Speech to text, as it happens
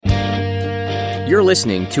You're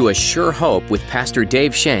listening to A Sure Hope with Pastor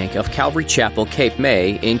Dave Shank of Calvary Chapel, Cape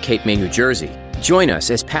May in Cape May, New Jersey. Join us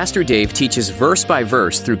as Pastor Dave teaches verse by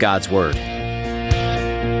verse through God's Word.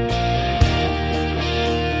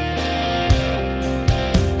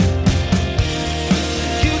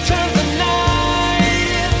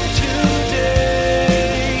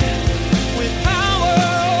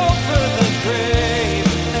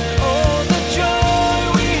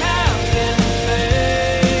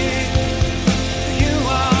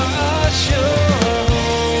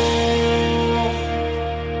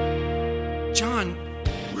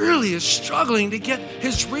 Struggling to get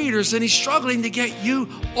his readers, and he's struggling to get you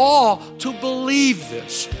all to believe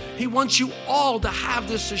this. He wants you all to have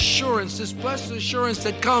this assurance, this blessed assurance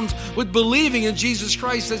that comes with believing in Jesus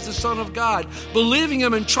Christ as the Son of God, believing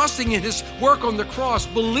him and trusting in his work on the cross,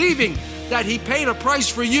 believing that he paid a price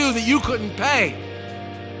for you that you couldn't pay,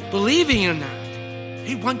 believing in that.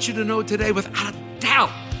 He wants you to know today without a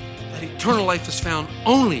doubt that eternal life is found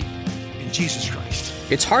only in Jesus Christ.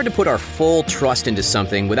 It's hard to put our full trust into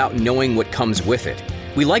something without knowing what comes with it.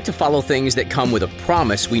 We like to follow things that come with a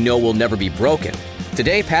promise we know will never be broken.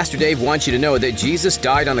 Today, Pastor Dave wants you to know that Jesus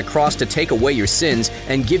died on the cross to take away your sins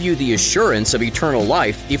and give you the assurance of eternal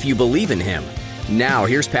life if you believe in him. Now,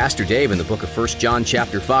 here's Pastor Dave in the book of 1 John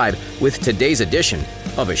chapter 5 with today's edition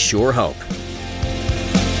of A Sure Hope.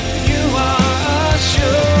 You are a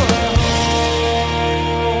sure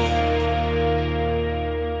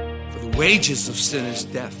wages of sin is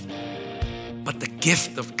death, but the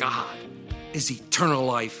gift of God is eternal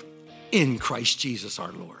life in Christ Jesus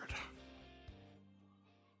our Lord.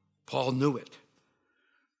 Paul knew it.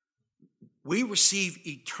 We receive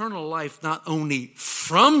eternal life not only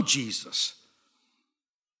from Jesus,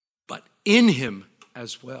 but in him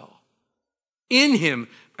as well. In him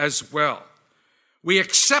as well. We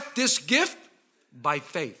accept this gift by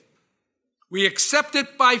faith. We accept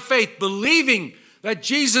it by faith, believing that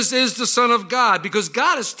Jesus is the Son of God, because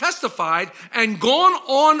God has testified and gone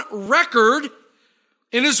on record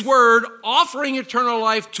in his word, offering eternal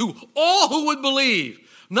life to all who would believe,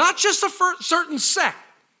 not just a certain sect,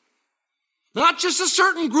 not just a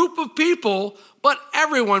certain group of people, but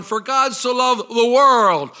everyone. For God so loved the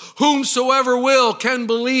world, whomsoever will can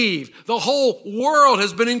believe. The whole world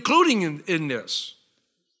has been including in this.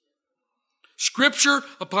 Scripture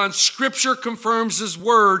upon Scripture confirms his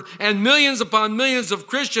word, and millions upon millions of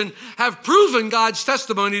Christians have proven God's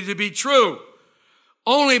testimony to be true.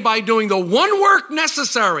 Only by doing the one work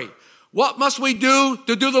necessary. What must we do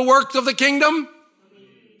to do the works of the kingdom?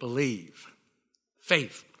 Believe.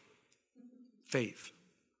 Faith. Faith.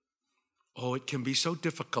 Oh, it can be so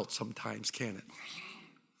difficult sometimes, can't it?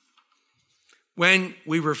 When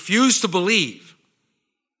we refuse to believe,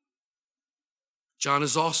 John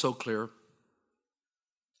is also clear,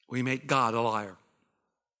 we make God a liar.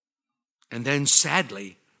 And then,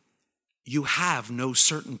 sadly, you have no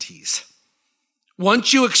certainties.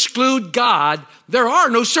 Once you exclude God, there are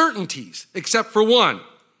no certainties, except for one.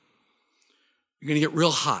 You're going to get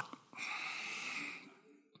real hot.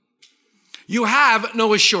 You have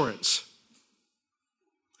no assurance.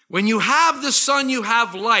 When you have the Son, you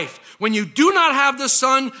have life. When you do not have the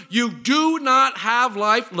Son, you do not have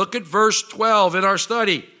life. Look at verse 12 in our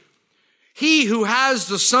study. He who has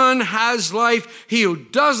the Son has life. He who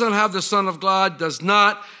doesn't have the Son of God does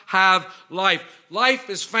not have life. Life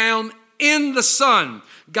is found in the Son.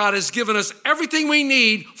 God has given us everything we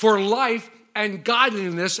need for life and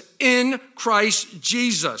godliness in Christ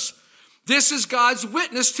Jesus. This is God's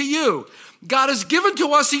witness to you. God has given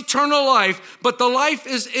to us eternal life, but the life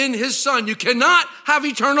is in his Son. You cannot have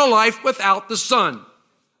eternal life without the Son.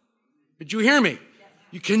 Did you hear me?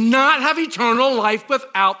 You cannot have eternal life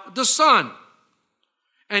without the Son.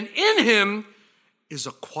 And in him is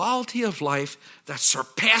a quality of life that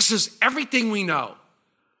surpasses everything we know.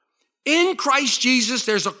 In Christ Jesus,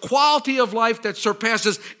 there's a quality of life that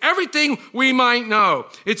surpasses everything we might know.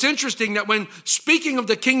 It's interesting that when speaking of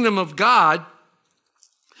the kingdom of God,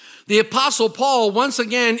 the Apostle Paul, once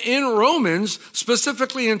again in Romans,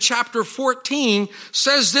 specifically in chapter 14,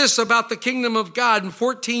 says this about the kingdom of God in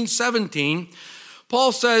 14:17.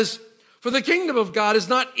 Paul says, "For the kingdom of God is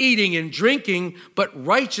not eating and drinking, but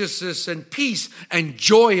righteousness and peace and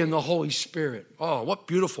joy in the Holy Spirit." Oh, what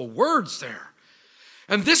beautiful words there.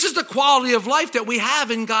 And this is the quality of life that we have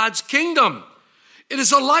in God's kingdom. It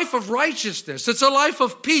is a life of righteousness. It's a life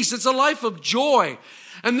of peace. It's a life of joy.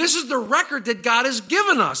 And this is the record that God has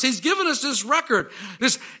given us. He's given us this record,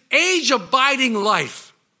 this age-abiding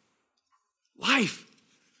life. Life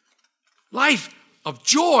of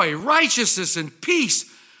joy, righteousness, and peace.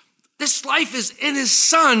 This life is in his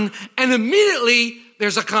Son, and immediately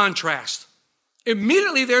there's a contrast.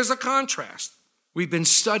 Immediately there's a contrast. We've been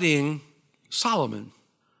studying Solomon.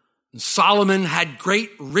 And Solomon had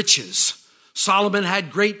great riches. Solomon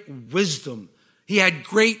had great wisdom. He had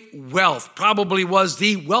great wealth, probably was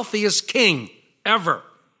the wealthiest king ever.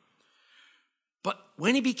 But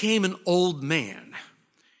when he became an old man,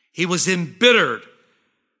 he was embittered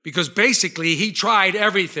because basically he tried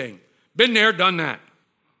everything. Been there, done that.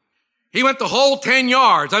 He went the whole 10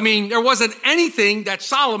 yards. I mean, there wasn't anything that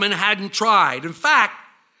Solomon hadn't tried. In fact,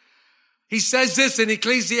 he says this in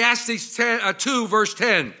Ecclesiastes 2, verse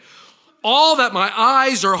 10. All that my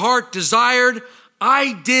eyes or heart desired,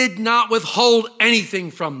 I did not withhold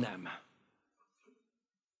anything from them.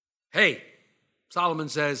 Hey, Solomon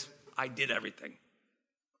says, I did everything.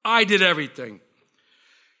 I did everything.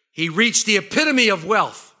 He reached the epitome of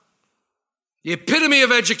wealth, the epitome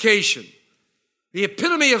of education, the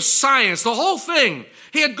epitome of science, the whole thing.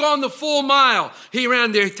 He had gone the full mile. He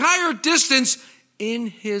ran the entire distance in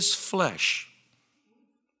his flesh.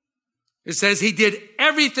 It says he did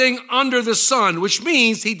everything under the sun, which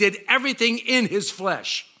means he did everything in his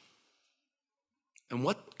flesh. And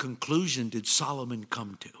what conclusion did Solomon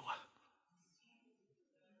come to?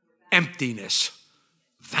 Emptiness,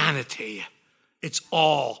 vanity. It's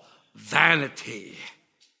all vanity.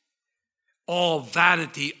 All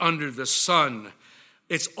vanity under the sun.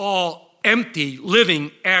 It's all empty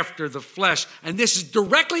living after the flesh. And this is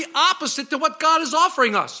directly opposite to what God is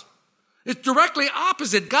offering us. It's directly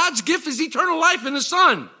opposite. God's gift is eternal life in the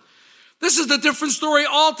Son. This is the different story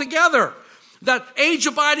altogether. That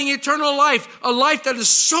age-abiding eternal life, a life that is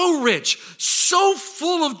so rich, so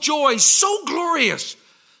full of joy, so glorious,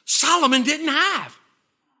 Solomon didn't have.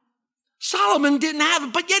 Solomon didn't have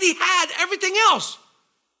it, but yet he had everything else.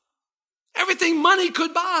 Everything money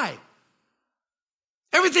could buy.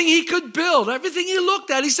 Everything he could build, everything he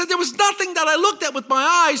looked at. He said there was nothing that I looked at with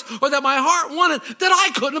my eyes or that my heart wanted that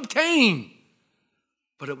I couldn't obtain.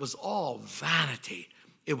 But it was all vanity.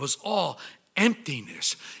 It was all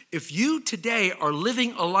emptiness. If you today are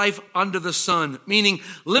living a life under the sun, meaning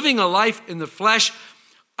living a life in the flesh,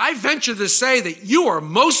 I venture to say that you are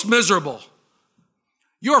most miserable.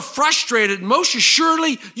 You're frustrated. Most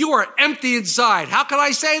assuredly, you are empty inside. How can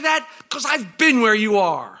I say that? Because I've been where you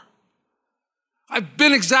are. I've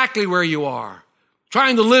been exactly where you are,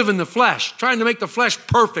 trying to live in the flesh, trying to make the flesh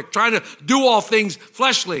perfect, trying to do all things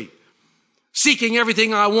fleshly, seeking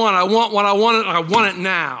everything I want. I want what I want, and I want it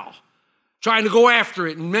now, trying to go after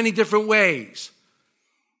it in many different ways.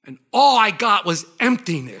 And all I got was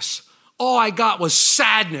emptiness. All I got was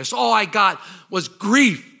sadness. All I got was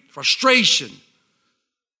grief, frustration.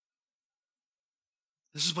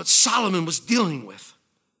 This is what Solomon was dealing with.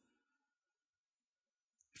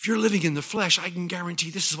 If you're living in the flesh, I can guarantee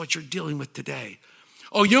this is what you're dealing with today.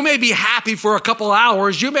 Oh, you may be happy for a couple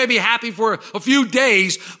hours. You may be happy for a few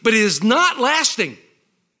days, but it is not lasting.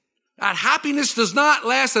 That happiness does not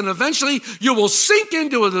last, and eventually you will sink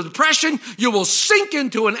into a depression. You will sink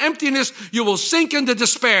into an emptiness. You will sink into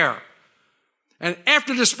despair. And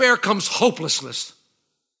after despair comes hopelessness.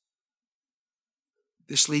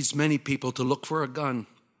 This leads many people to look for a gun.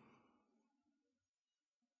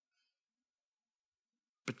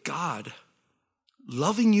 But God,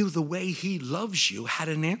 loving you the way he loves you, had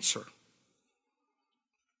an answer.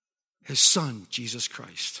 His Son, Jesus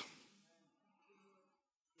Christ.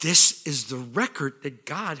 This is the record that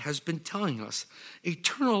God has been telling us.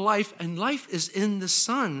 Eternal life, and life is in the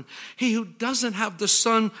Son. He who doesn't have the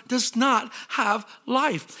Son does not have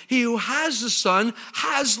life. He who has the Son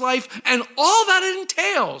has life, and all that it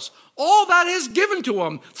entails, all that is given to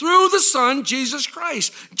him through the Son, Jesus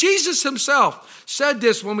Christ. Jesus himself said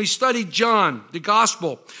this when we studied John, the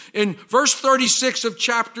gospel, in verse 36 of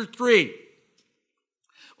chapter 3.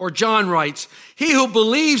 Or John writes, he who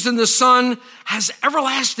believes in the Son has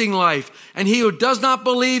everlasting life, and he who does not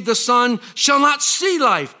believe the Son shall not see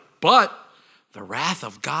life, but the wrath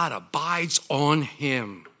of God abides on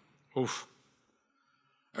him. Oof.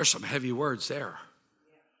 There's some heavy words there.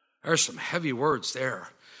 There's some heavy words there.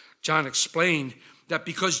 John explained that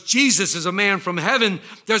because Jesus is a man from heaven,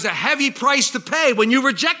 there's a heavy price to pay when you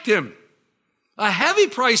reject him. A heavy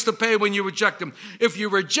price to pay when you reject him. If you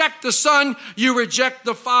reject the Son, you reject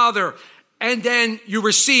the Father, and then you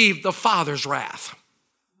receive the Father's wrath.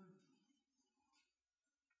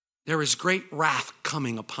 There is great wrath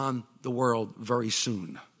coming upon the world very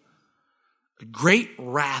soon. A great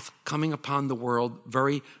wrath coming upon the world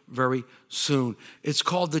very, very soon. It's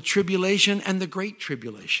called the tribulation and the great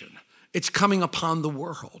tribulation. It's coming upon the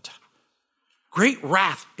world. Great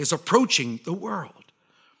wrath is approaching the world.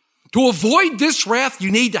 To avoid this wrath,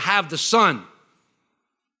 you need to have the Son.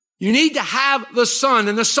 You need to have the Son,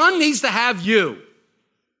 and the Son needs to have you.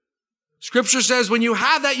 Scripture says when you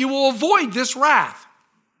have that, you will avoid this wrath.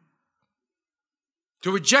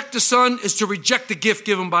 To reject the Son is to reject the gift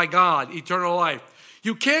given by God, eternal life.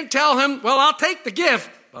 You can't tell him, well, I'll take the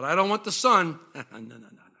gift, but I don't want the Son. No.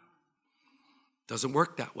 Doesn't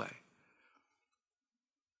work that way.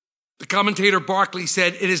 The commentator Barclay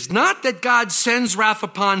said, it is not that God sends wrath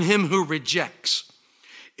upon him who rejects.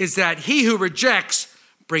 It's that he who rejects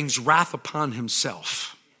brings wrath upon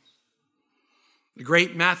himself. The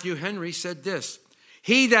great Matthew Henry said this,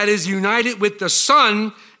 he that is united with the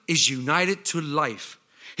Son is united to life.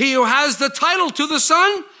 He who has the title to the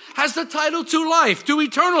Son has the title to life, to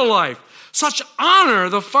eternal life. Such honor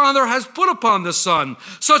the Father has put upon the Son.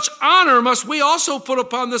 Such honor must we also put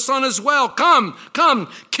upon the Son as well. Come,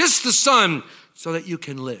 kiss the Son so that you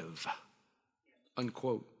can live.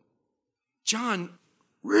 Unquote. John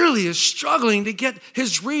really is struggling to get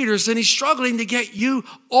his readers, and he's struggling to get you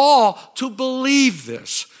all to believe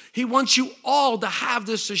this. He wants you all to have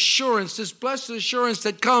this assurance, this blessed assurance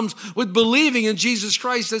that comes with believing in Jesus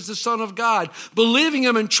Christ as the Son of God, believing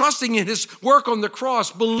him and trusting in his work on the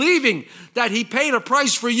cross, believing that he paid a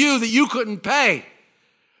price for you that you couldn't pay,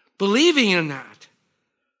 believing in that.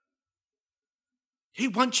 He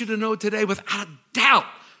wants you to know today without a doubt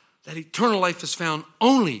that eternal life is found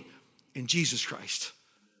only in Jesus Christ.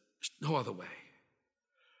 There's no other way.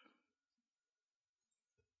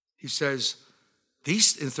 He says,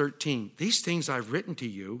 these things I've written to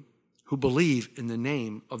you who believe in the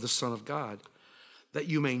name of the Son of God, that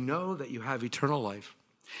you may know that you have eternal life,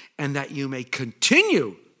 and that you may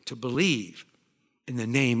continue to believe in the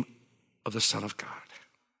name of the Son of God.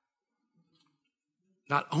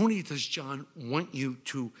 Not only does John want you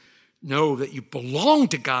to know that you belong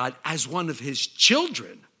to God as one of his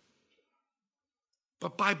children,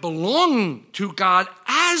 but by belonging to God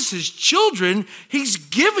as his children, he's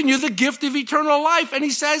given you the gift of eternal life. And he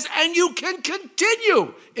says, and you can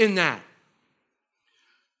continue in that.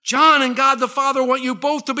 John and God the Father want you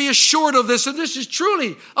both to be assured of this. And this is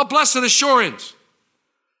truly a blessed assurance.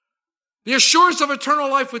 The assurance of eternal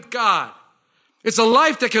life with God. It's a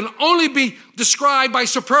life that can only be described by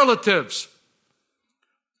superlatives.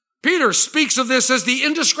 Peter speaks of this as the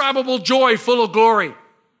indescribable joy full of glory.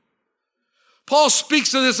 Paul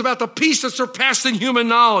speaks of this about the peace that surpassed in human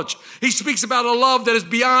knowledge. He speaks about a love that is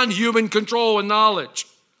beyond human control and knowledge.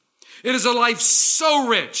 It is a life so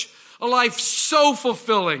rich, a life so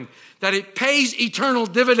fulfilling that it pays eternal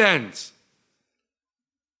dividends.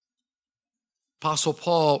 Apostle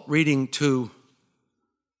Paul, writing to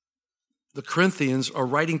the Corinthians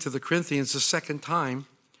the second time,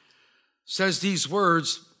 says these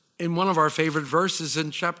words in one of our favorite verses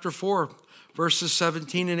in chapter 4, verses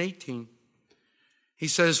 17 and 18. He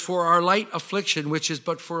says, for our light affliction, which is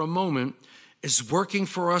but for a moment, is working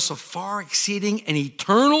for us a far exceeding and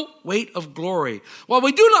eternal weight of glory. While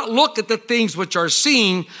we do not look at the things which are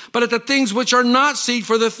seen, but at the things which are not seen,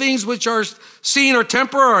 for the things which are seen are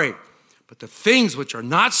temporary, but the things which are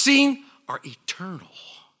not seen are eternal.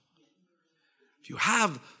 If you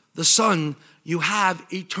have the Son, you have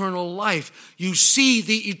eternal life. You see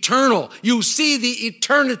the eternal. You see the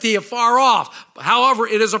eternity afar off. However,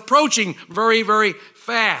 it is approaching very, very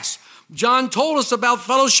fast. John told us about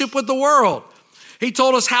fellowship with the world. He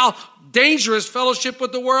told us how dangerous fellowship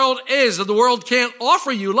with the world is. That the world can't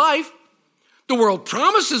offer you life. The world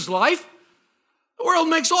promises life. The world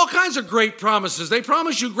makes all kinds of great promises. They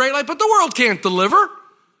promise you great life, but the world can't deliver.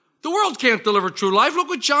 The world can't deliver true life. Look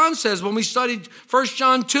what John says when we studied 1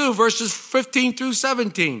 John 2, verses 15 through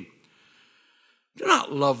 17. Do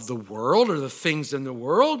not love the world or the things in the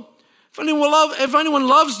world. If anyone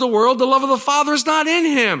loves the world, the love of the Father is not in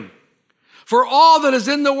him. For all that is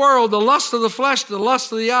in the world, the lust of the flesh, the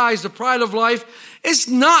lust of the eyes, the pride of life, is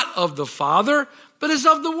not of the Father, but is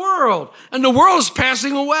of the world. And the world is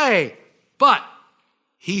passing away. But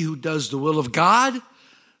he who does the will of God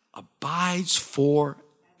abides forever.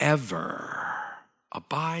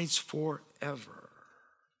 Abides forever.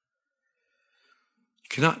 You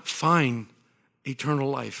cannot find eternal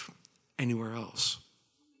life anywhere else.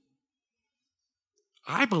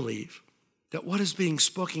 I believe that what is being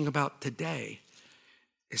spoken about today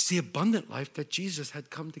is the abundant life that Jesus had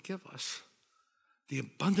come to give us. The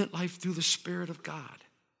abundant life through the Spirit of God.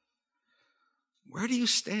 Where do you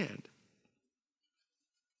stand?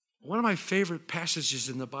 One of my favorite passages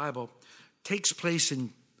in the Bible takes place in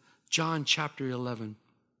John chapter 11.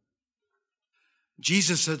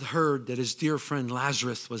 Jesus had heard that his dear friend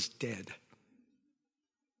Lazarus was dead.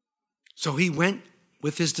 So he went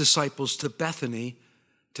with his disciples to Bethany,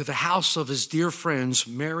 to the house of his dear friends,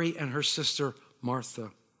 Mary and her sister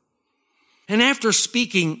Martha. And after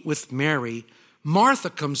speaking with Mary, Martha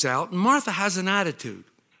comes out, and Martha has an attitude.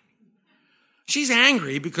 She's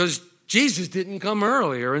angry because Jesus didn't come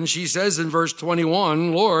earlier. And she says in verse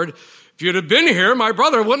 21, Lord, if you'd have been here, my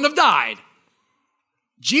brother wouldn't have died.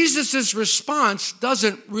 Jesus' response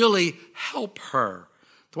doesn't really help her.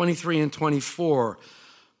 23 and 24.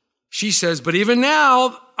 She says, but even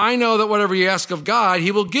now, I know that whatever you ask of God,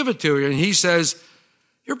 he will give it to you. And he says,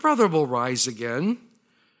 your brother will rise again.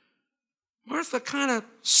 Martha kind of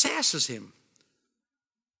sasses him.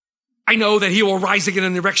 I know that he will rise again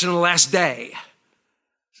in the resurrection of the last day.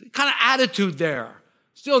 Kind of attitude there.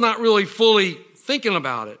 Still not really fully thinking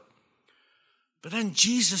about it. But then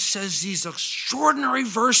Jesus says these extraordinary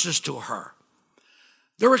verses to her.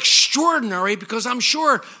 They're extraordinary because I'm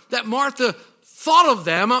sure that Martha thought of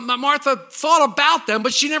them. Martha thought about them,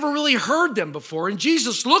 but she never really heard them before. And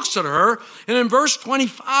Jesus looks at her, and in verse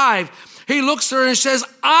 25, he looks at her and says,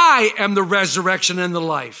 I am the resurrection and the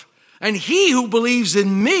life. And he who believes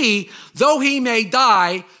in me, though he may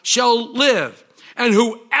die, shall live. And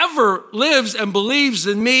whoever lives and believes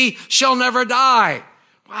in me shall never die.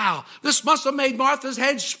 Wow, this must have made Martha's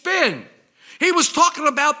head spin. He was talking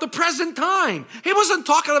about the present time. He wasn't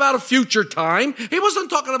talking about a future time. He wasn't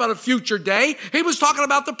talking about a future day. He was talking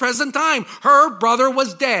about the present time. Her brother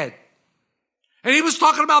was dead. And he was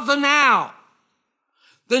talking about the now.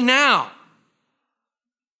 The now.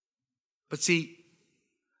 But see,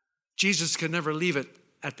 Jesus could never leave it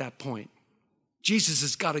at that point. Jesus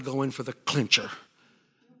has got to go in for the clincher.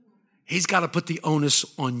 He's got to put the onus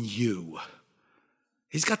on you.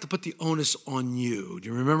 He's got to put the onus on you. Do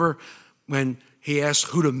you remember when he asked,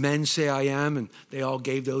 who do men say I am? And they all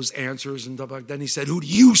gave those answers. And then he said, who do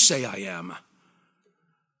you say I am?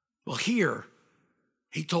 Well, here,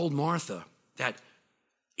 he told Martha that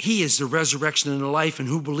he is the resurrection and the life, and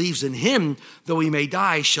who believes in him, though he may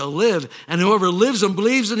die, shall live. And whoever lives and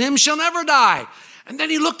believes in him shall never die. And then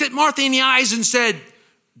he looked at Martha in the eyes and said,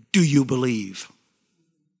 do you believe?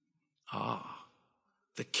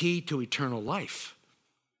 The key to eternal life.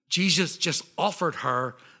 Jesus just offered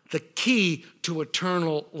her the key to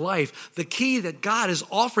eternal life, the key that God is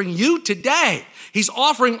offering you today. He's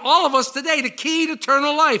offering all of us today the key to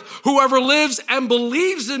eternal life. Whoever lives and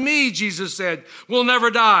believes in me, Jesus said, will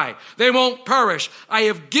never die. They won't perish. I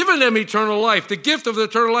have given them eternal life, the gift of the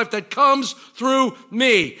eternal life that comes through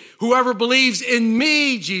me. Whoever believes in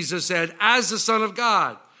me, Jesus said, as the Son of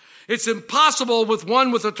God. It's impossible with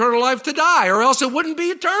one with eternal life to die, or else it wouldn't be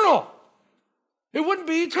eternal. It wouldn't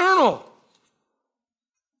be eternal.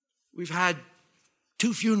 We've had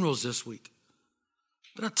 2 funerals this week.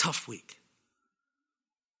 It's been a tough week.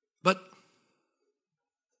 But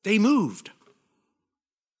they moved.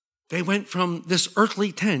 They went from this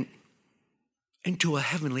earthly tent into a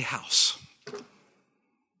heavenly house.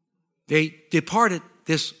 They departed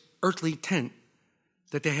this earthly tent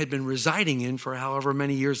that they had been residing in for however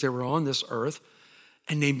many years they were on this earth,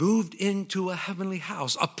 and they moved into a heavenly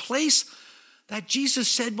house, a place that Jesus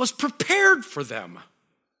said was prepared for them.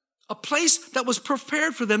 A place that was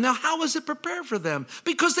prepared for them. Now, how was it prepared for them?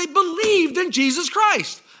 Because they believed in Jesus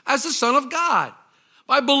Christ as the Son of God.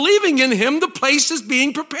 By believing in him, the place is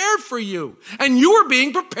being prepared for you. And you are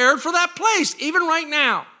being prepared for that place, even right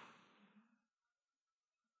now.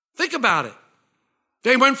 Think about it.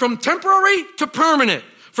 They went from temporary to permanent,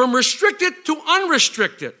 from restricted to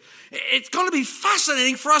unrestricted. It's going to be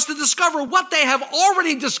fascinating for us to discover what they have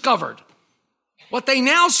already discovered, what they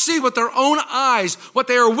now see with their own eyes, what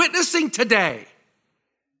they are witnessing today.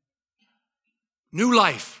 New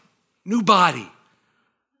life, new body,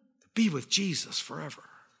 to be with Jesus forever.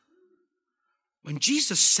 When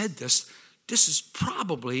Jesus said this is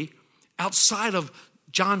probably outside of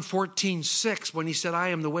John 14:6, when he said, I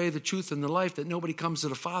am the way, the truth, and the life, that nobody comes to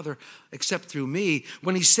the Father except through me.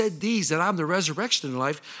 When he said these, that I'm the resurrection and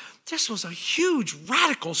life, this was a huge,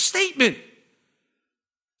 radical statement.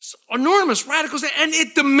 It's enormous, radical statement, and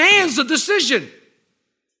it demands a decision.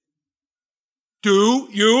 Do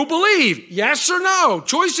you believe? Yes or no?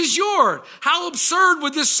 Choice is yours. How absurd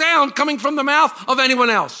would this sound coming from the mouth of anyone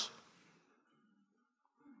else?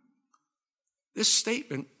 This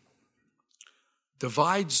statement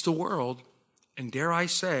divides the world, and dare I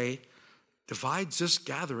say, divides this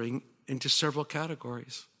gathering into several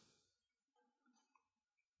categories.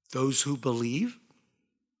 Those who believe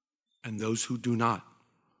and those who do not.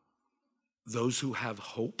 Those who have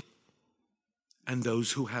hope and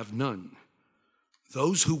those who have none.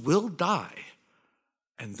 Those who will die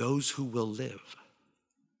and those who will live.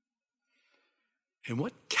 In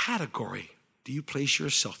what category do you place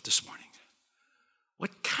yourself this morning?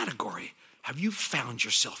 What category have you found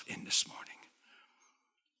yourself in this morning?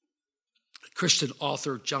 Christian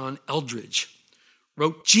author John Eldridge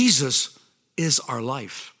wrote, Jesus is our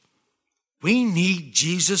life. We need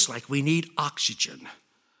Jesus like we need oxygen,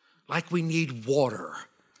 like we need water,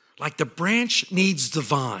 like the branch needs the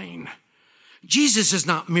vine. Jesus is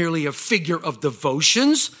not merely a figure of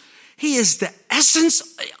devotions. He is the essence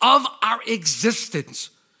of our existence.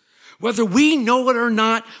 Whether we know it or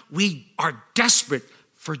not, we are desperate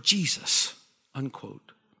for Jesus,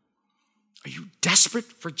 unquote. Are you desperate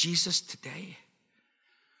for Jesus today?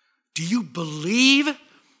 Do you believe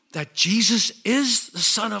that Jesus is the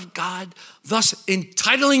Son of God, thus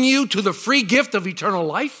entitling you to the free gift of eternal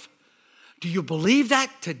life? Do you believe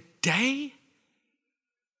that today?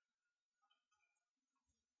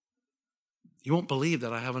 You won't believe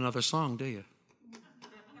that I have another song, do you?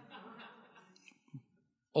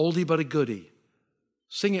 Oldie but a goodie.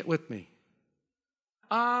 Sing it with me.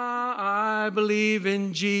 I believe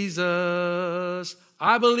in Jesus.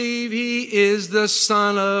 I believe he is the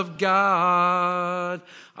Son of God.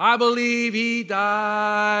 I believe he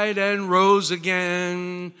died and rose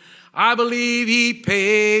again. I believe he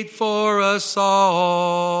paid for us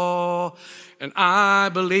all. And I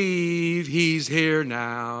believe he's here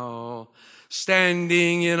now,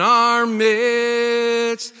 standing in our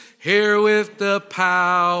midst, here with the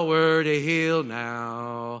power to heal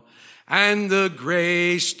now and the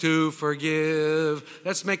grace to forgive.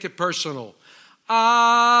 Let's make it personal.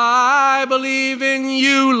 I believe in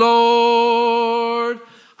you, Lord.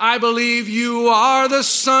 I believe you are the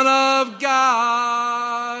Son of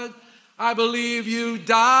God. I believe you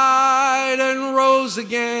died and rose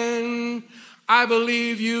again. I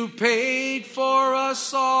believe you paid for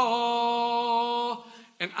us all.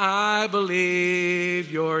 And I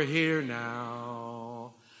believe you're here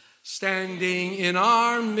now, standing in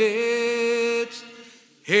our midst,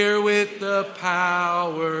 here with the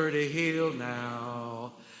power to heal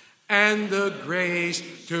now and the grace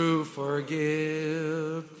to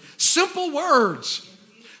forgive. Simple words,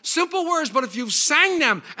 but if you've sang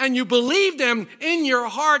them and you believe them in your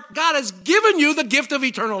heart, God has given you the gift of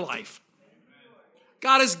eternal life.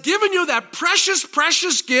 God has given you that precious,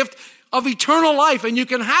 precious gift of eternal life, and you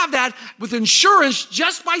can have that with insurance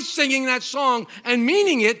just by singing that song and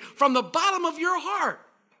meaning it from the bottom of your heart.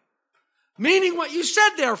 Meaning what you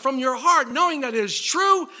said there from your heart, knowing that it is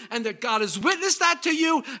true and that God has witnessed that to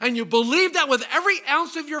you, and you believe that with every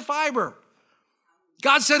ounce of your fiber.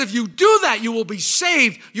 God said if you do that, you will be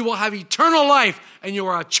saved, you will have eternal life, and you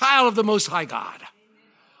are a child of the Most High God.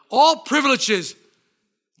 All privileges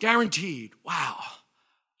guaranteed. Wow.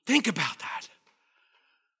 Think about that.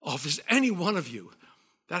 Oh, if there's any one of you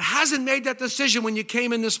that hasn't made that decision when you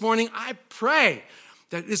came in this morning, I pray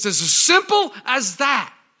that it's as simple as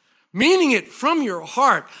that, meaning it from your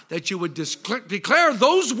heart, that you would declare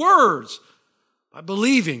those words by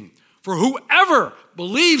believing. For whoever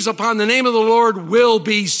believes upon the name of the Lord will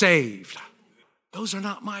be saved. Those are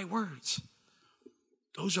not my words.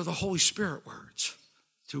 Those are the Holy Spirit words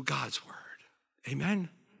through God's word. Amen.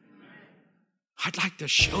 I'd like to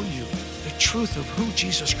show you the truth of who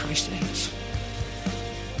Jesus Christ is.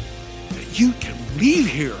 That you can leave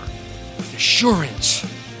here with assurance.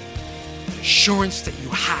 The assurance that you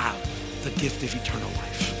have the gift of eternal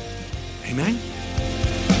life. Amen?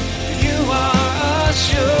 You are a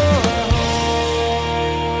sure hope.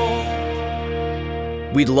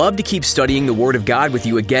 We'd love to keep studying the Word of God with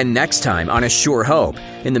you again next time on A Sure Hope.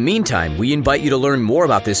 In the meantime, we invite you to learn more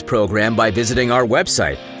about this program by visiting our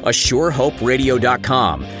website,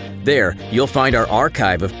 ASureHopeRadio.com. There, you'll find our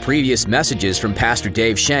archive of previous messages from Pastor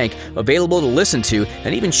Dave Shank available to listen to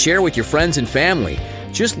and even share with your friends and family.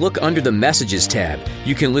 Just look under the Messages tab.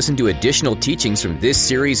 You can listen to additional teachings from this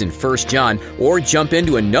series in 1 John or jump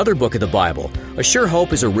into another book of the Bible. A Sure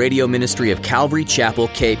Hope is a radio ministry of Calvary Chapel,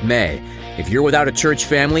 Cape May. If you're without a church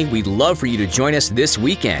family, we'd love for you to join us this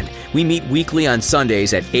weekend. We meet weekly on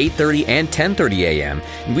Sundays at 8:30 and 10:30 a.m.,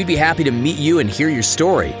 and we'd be happy to meet you and hear your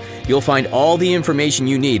story. You'll find all the information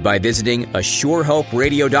you need by visiting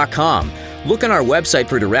ASureHopeRadio.com. Look on our website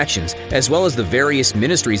for directions, as well as the various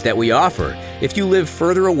ministries that we offer. If you live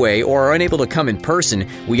further away or are unable to come in person,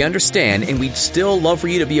 we understand, and we'd still love for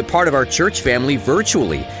you to be a part of our church family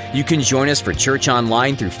virtually. You can join us for church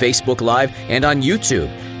online through Facebook Live and on YouTube.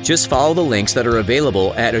 Just follow the links that are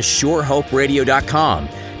available at ASureHopeRadio.com.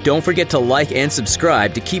 Don't forget to like and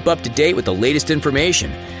subscribe to keep up to date with the latest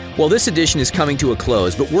information. Well, this edition is coming to a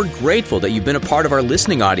close, but we're grateful that you've been a part of our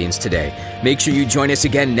listening audience today. Make sure you join us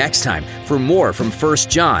again next time for more from 1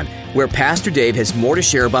 John, where Pastor Dave has more to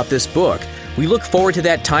share about this book. We look forward to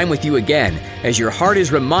that time with you again as your heart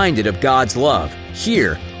is reminded of God's love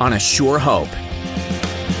here on A Sure Hope.